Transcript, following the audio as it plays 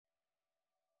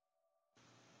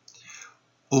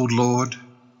O Lord,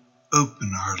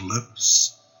 open our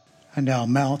lips, and our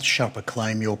mouth shall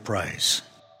proclaim your praise.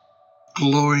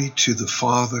 Glory to the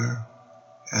Father,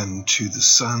 and to the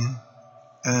Son,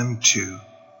 and to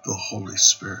the Holy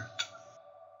Spirit.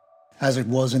 As it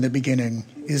was in the beginning,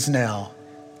 is now,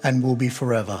 and will be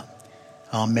forever.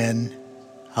 Amen.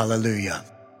 Hallelujah.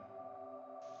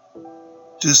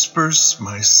 Disperse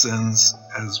my sins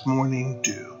as morning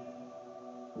dew.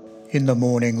 In the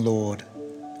morning, Lord,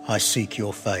 I seek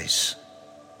your face.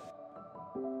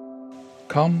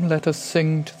 Come, let us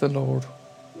sing to the Lord.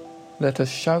 Let us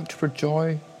shout for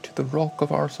joy to the rock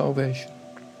of our salvation.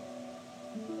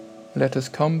 Let us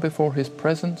come before his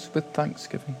presence with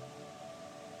thanksgiving,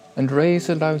 and raise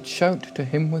a loud shout to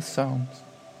him with psalms.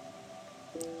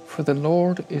 For the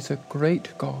Lord is a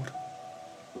great God,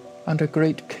 and a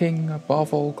great King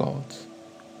above all gods.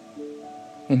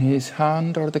 In his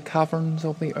hand are the caverns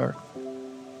of the earth,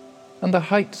 and the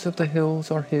heights of the hills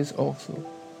are his also.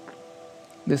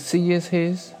 The sea is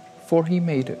his, for he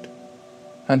made it,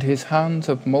 and his hands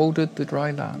have moulded the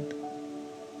dry land.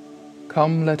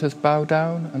 Come, let us bow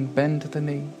down and bend the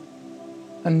knee,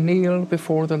 and kneel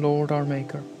before the Lord our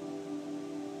Maker.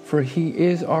 For he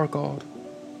is our God,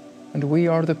 and we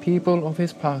are the people of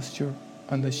his pasture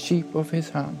and the sheep of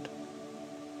his hand.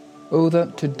 O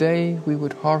that today we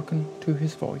would hearken to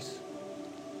his voice.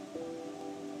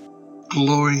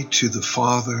 Glory to the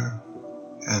Father,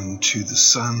 and to the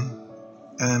Son,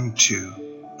 and to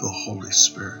the Holy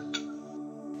Spirit.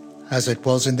 As it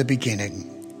was in the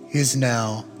beginning, is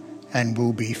now, and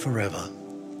will be forever.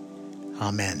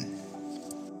 Amen.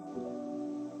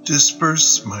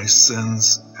 Disperse my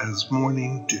sins as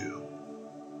morning dew.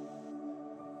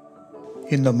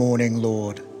 In the morning,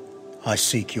 Lord, I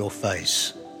seek your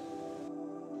face.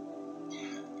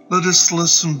 Let us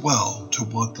listen well to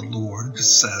what the Lord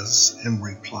says in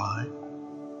reply.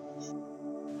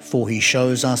 For he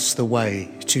shows us the way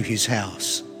to his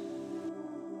house.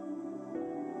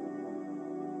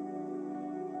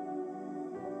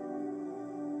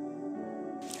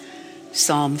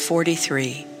 Psalm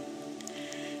 43.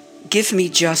 Give me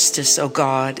justice, O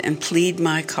God, and plead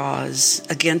my cause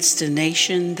against a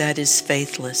nation that is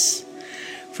faithless.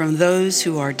 From those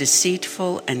who are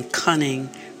deceitful and cunning,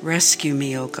 rescue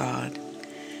me, O God.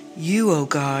 You, O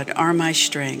God, are my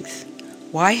strength.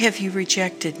 Why have you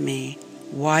rejected me?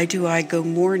 Why do I go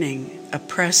mourning,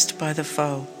 oppressed by the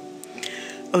foe?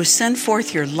 O send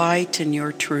forth your light and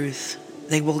your truth.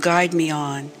 They will guide me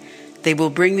on. They will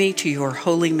bring me to your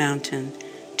holy mountain,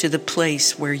 to the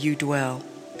place where you dwell.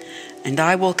 And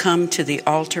I will come to the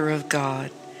altar of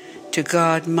God, to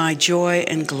God my joy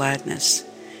and gladness.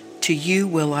 To you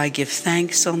will I give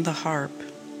thanks on the harp,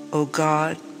 O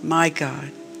God, my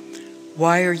God.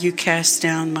 Why are you cast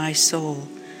down, my soul?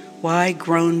 Why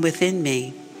groan within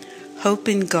me? Hope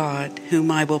in God, whom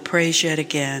I will praise yet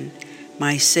again,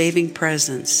 my saving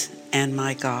presence and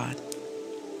my God.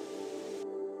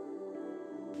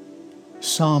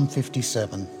 Psalm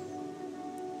 57.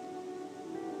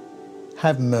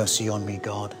 Have mercy on me,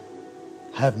 God,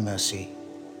 have mercy.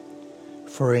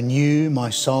 For in you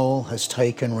my soul has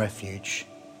taken refuge.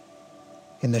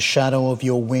 In the shadow of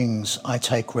your wings I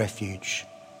take refuge,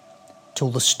 till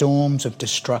the storms of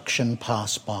destruction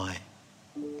pass by.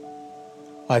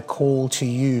 I call to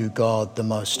you, God the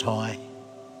Most High,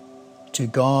 to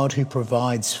God who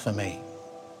provides for me.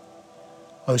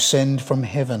 O send from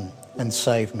heaven and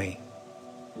save me,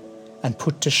 and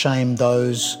put to shame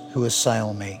those who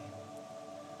assail me.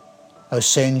 O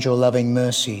send your loving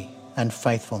mercy and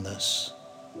faithfulness.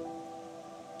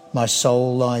 My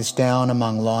soul lies down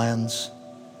among lions,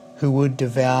 who would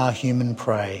devour human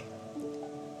prey.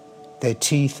 Their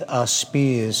teeth are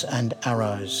spears and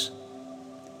arrows,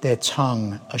 their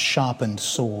tongue a sharpened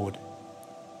sword.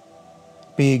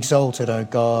 Be exalted, O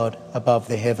God, above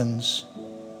the heavens,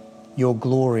 your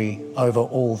glory over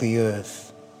all the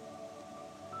earth.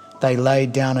 They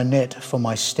laid down a net for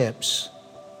my steps.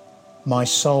 My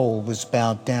soul was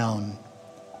bowed down.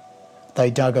 They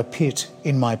dug a pit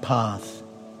in my path,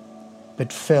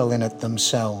 but fell in it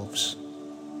themselves.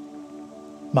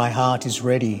 My heart is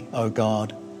ready, O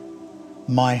God.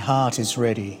 My heart is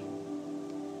ready.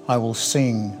 I will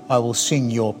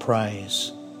sing your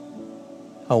praise.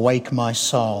 Awake my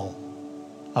soul.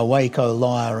 Awake, O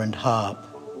lyre and harp.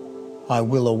 I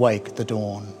will awake the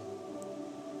dawn.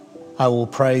 I will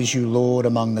praise you, Lord,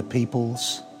 among the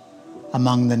peoples.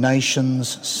 Among the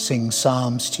nations sing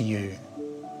psalms to you.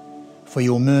 For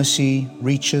your mercy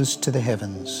reaches to the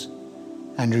heavens,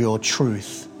 and your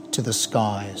truth to the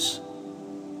skies.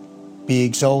 Be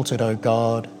exalted, O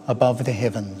God, above the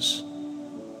heavens.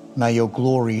 May your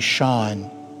glory shine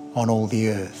on all the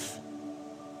earth.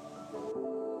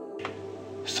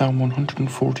 Psalm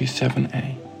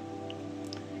 147a.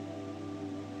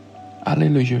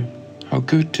 Alleluia, how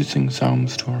good to sing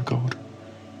psalms to our God,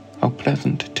 how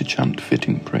pleasant to chant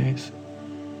fitting praise.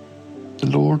 The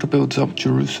Lord builds up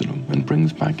Jerusalem and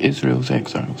brings back Israel's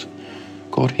exiles.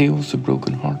 God heals the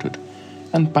broken-hearted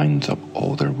and binds up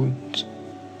all their wounds.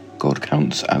 God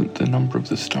counts out the number of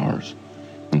the stars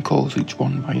and calls each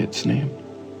one by its name.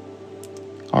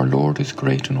 Our Lord is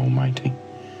great and almighty.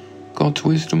 God's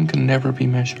wisdom can never be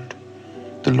measured.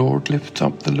 The Lord lifts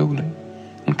up the lowly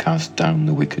and casts down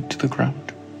the wicked to the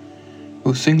ground.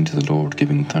 O sing to the Lord,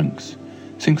 giving thanks.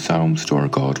 Sing psalms to our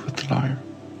God with the lyre.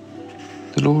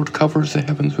 The Lord covers the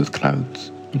heavens with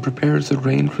clouds and prepares the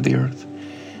rain for the earth,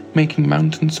 making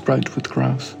mountains sprout with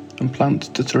grass and plants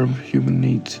to serve human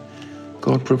needs.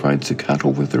 God provides the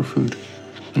cattle with their food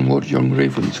and what young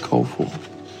ravens call for.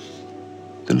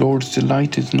 The Lord's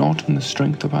delight is not in the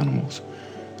strength of animals,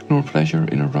 nor pleasure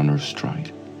in a runner's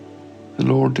stride. The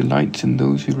Lord delights in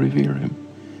those who revere him,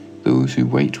 those who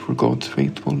wait for God's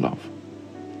faithful love.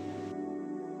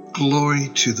 Glory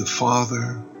to the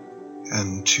Father,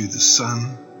 and to the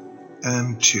Son,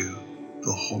 and to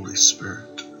the Holy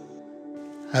Spirit.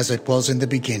 As it was in the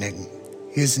beginning,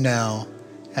 is now,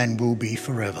 and will be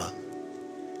forever.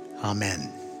 Amen.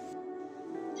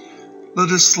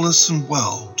 Let us listen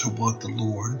well to what the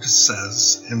Lord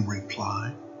says in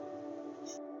reply.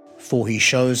 For he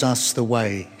shows us the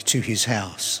way to his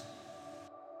house.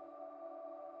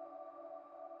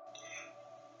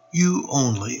 You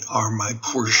only are my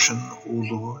portion, O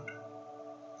Lord.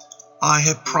 I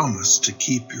have promised to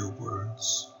keep your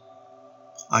words.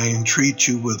 I entreat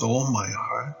you with all my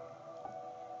heart.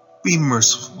 Be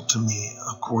merciful to me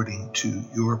according to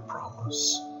your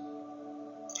promise.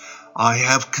 I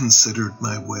have considered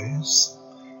my ways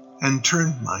and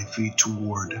turned my feet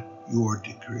toward your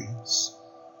decrees.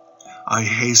 I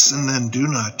hasten and do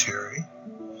not tarry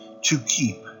to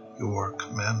keep your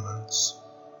commandments.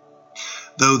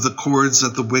 Though the cords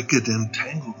of the wicked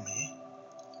entangle me,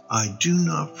 I do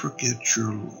not forget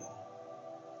your law.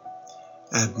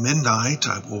 At midnight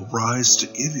I will rise to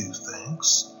give you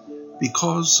thanks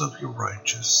because of your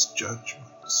righteous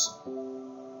judgments.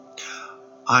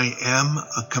 I am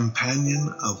a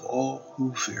companion of all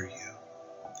who fear you,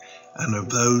 and of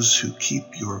those who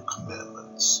keep your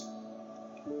commandments.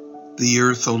 The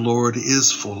earth, O Lord,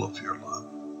 is full of your love.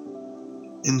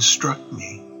 Instruct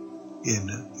me in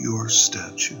your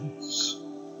statutes.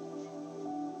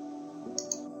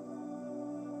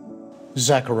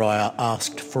 Zechariah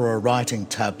asked for a writing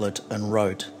tablet and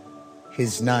wrote,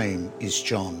 "His name is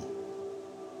John."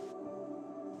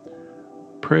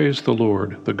 Praise the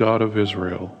Lord, the God of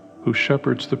Israel, who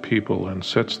shepherds the people and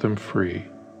sets them free.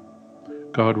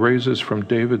 God raises from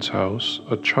David's house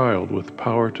a child with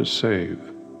power to save.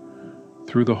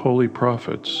 Through the holy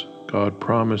prophets, God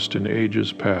promised in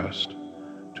ages past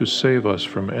to save us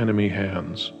from enemy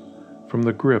hands, from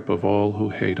the grip of all who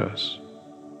hate us.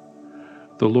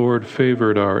 The Lord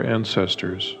favored our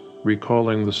ancestors,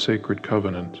 recalling the sacred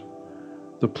covenant,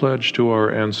 the pledge to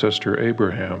our ancestor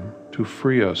Abraham to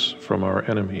free us from our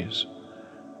enemies,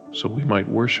 so we might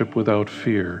worship without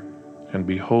fear and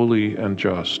be holy and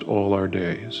just all our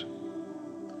days.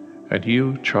 And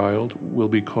you, child, will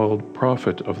be called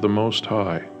prophet of the Most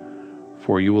High,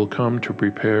 for you will come to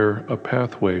prepare a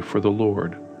pathway for the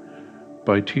Lord,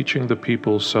 by teaching the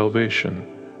people salvation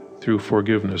through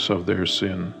forgiveness of their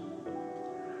sin.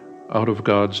 Out of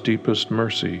God's deepest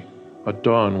mercy, a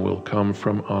dawn will come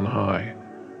from on high,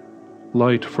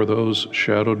 light for those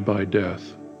shadowed by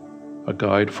death, a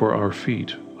guide for our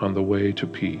feet on the way to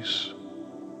peace.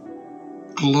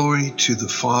 Glory to the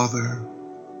Father,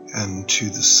 and to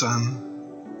the Son,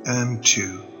 and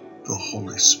to the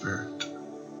Holy Spirit.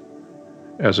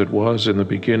 As it was in the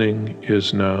beginning,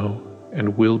 is now,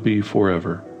 and will be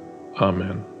forever.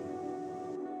 Amen.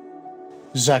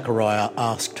 Zechariah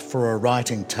asked for a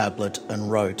writing tablet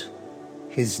and wrote,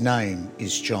 "His name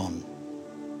is John."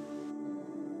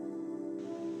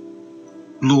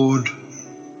 Lord,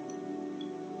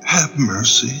 have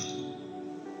mercy.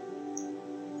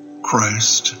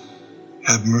 Christ,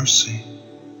 have mercy.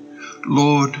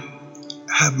 Lord,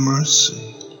 have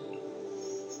mercy.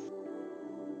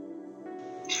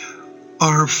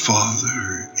 Our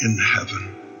Father in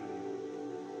heaven,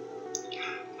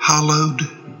 hallowed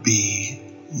be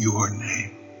your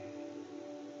name.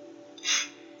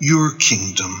 Your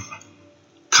kingdom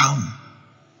come.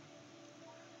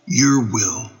 Your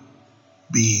will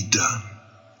be done,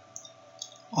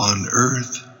 on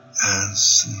earth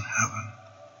as in heaven.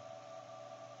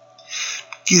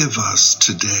 Give us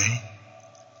today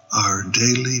our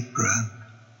daily bread.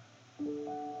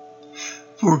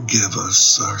 Forgive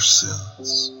us our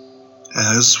sins,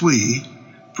 as we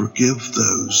forgive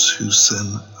those who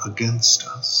sin against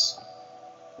us.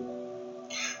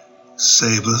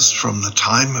 Save us from the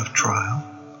time of trial,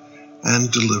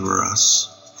 and deliver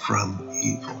us from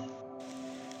evil.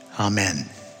 Amen.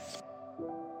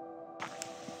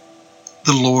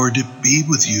 The Lord be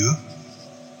with you.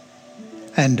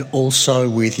 And also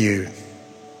with you.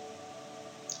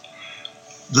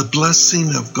 The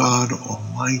blessing of God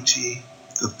Almighty,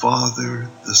 the Father,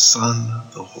 the Son,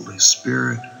 the Holy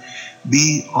Spirit,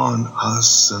 be on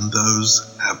us and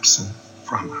those absent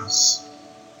from us.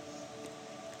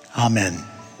 Amen.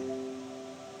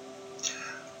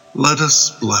 Let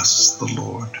us bless the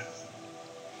Lord.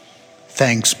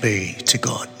 Thanks be to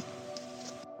God.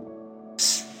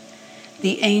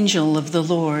 The angel of the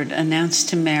Lord announced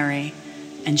to Mary,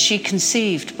 and she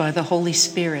conceived by the Holy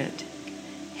Spirit.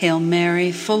 Hail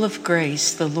Mary, full of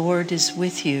grace, the Lord is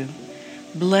with you.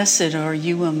 Blessed are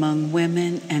you among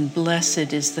women, and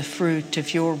blessed is the fruit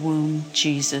of your womb,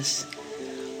 Jesus.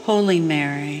 Holy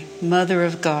Mary, Mother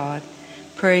of God,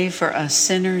 pray for us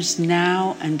sinners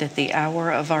now and at the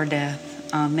hour of our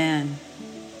death. Amen.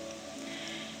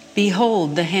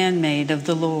 Behold the handmaid of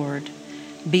the Lord.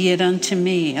 Be it unto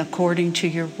me according to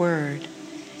your word.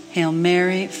 Hail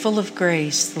Mary, full of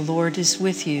grace, the Lord is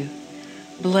with you.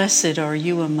 Blessed are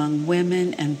you among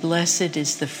women, and blessed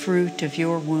is the fruit of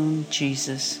your womb,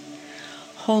 Jesus.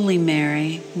 Holy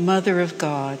Mary, Mother of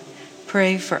God,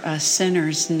 pray for us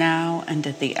sinners now and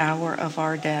at the hour of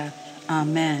our death.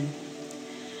 Amen.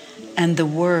 And the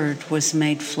Word was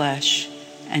made flesh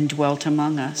and dwelt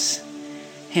among us.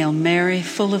 Hail Mary,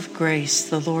 full of grace,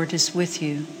 the Lord is with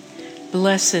you.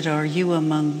 Blessed are you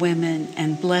among women,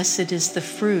 and blessed is the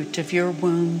fruit of your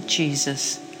womb,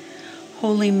 Jesus.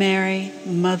 Holy Mary,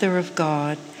 Mother of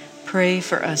God, pray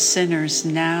for us sinners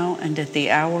now and at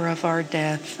the hour of our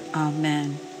death.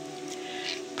 Amen.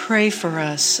 Pray for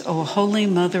us, O Holy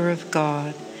Mother of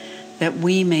God, that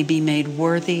we may be made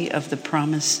worthy of the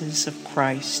promises of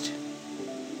Christ.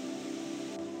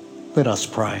 Let us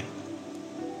pray.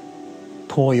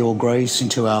 Pour your grace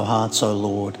into our hearts, O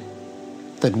Lord,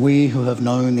 that we who have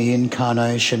known the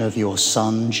incarnation of your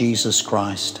Son, Jesus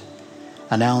Christ,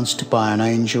 announced by an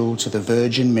angel to the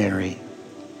Virgin Mary,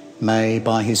 may,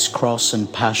 by his cross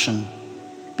and passion,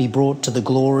 be brought to the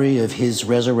glory of his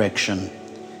resurrection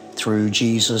through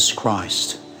Jesus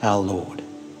Christ our Lord.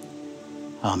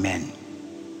 Amen.